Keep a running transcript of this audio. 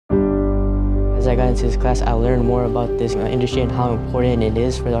As I got into this class, I learned more about this industry and how important it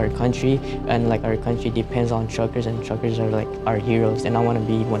is for our country. And like our country depends on truckers, and truckers are like our heroes, and I want to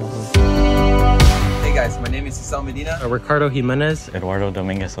be one of them. Hey guys, my name is Cesar Medina. Ricardo Jimenez. Eduardo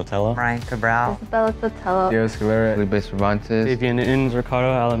Dominguez Sotelo. Ryan Cabral. Isabella Sotelo. Diego Escalera. Felipe Cervantes. Fabian Inns.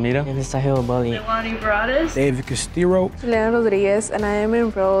 Ricardo Alameda. And Sahil Bali. Milani Baradas. David Castillo. Juliana Rodriguez, and I am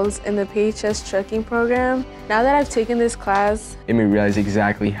enrolled in the PHS trucking program. Now that I've taken this class, it made me realize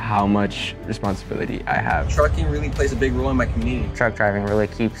exactly how much responsibility I have. Trucking really plays a big role in my community. Truck driving really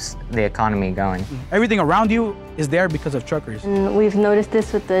keeps the economy going. Everything around you is there because of truckers. And we've noticed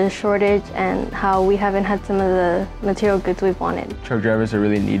this with the shortage and how we haven't had some of the material goods we've wanted. Truck drivers are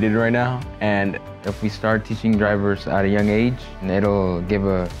really needed right now, and if we start teaching drivers at a young age, it'll give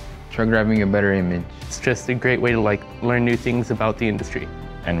truck driving a better image. It's just a great way to learn new things about the industry.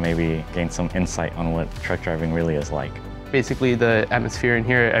 And maybe gain some insight on what truck driving really is like. Basically, the atmosphere in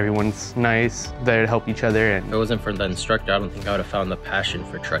here, everyone's nice, there to help each other. And if it wasn't for the instructor, I don't think I would have found the passion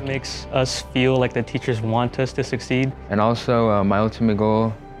for trucking. It makes us feel like the teachers want us to succeed. And also, my ultimate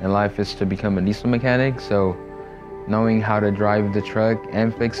goal in life is to become a diesel mechanic, so knowing how to drive the truck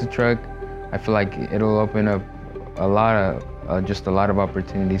and fix the truck, I feel like it'll open up a lot of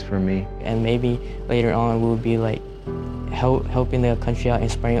opportunities for me. And maybe later on we'll be like helping the country out,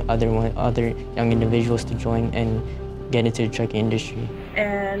 inspiring other young individuals to join and get into the trucking industry.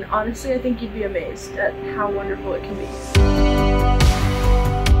 And honestly, I think you'd be amazed at how wonderful it can be.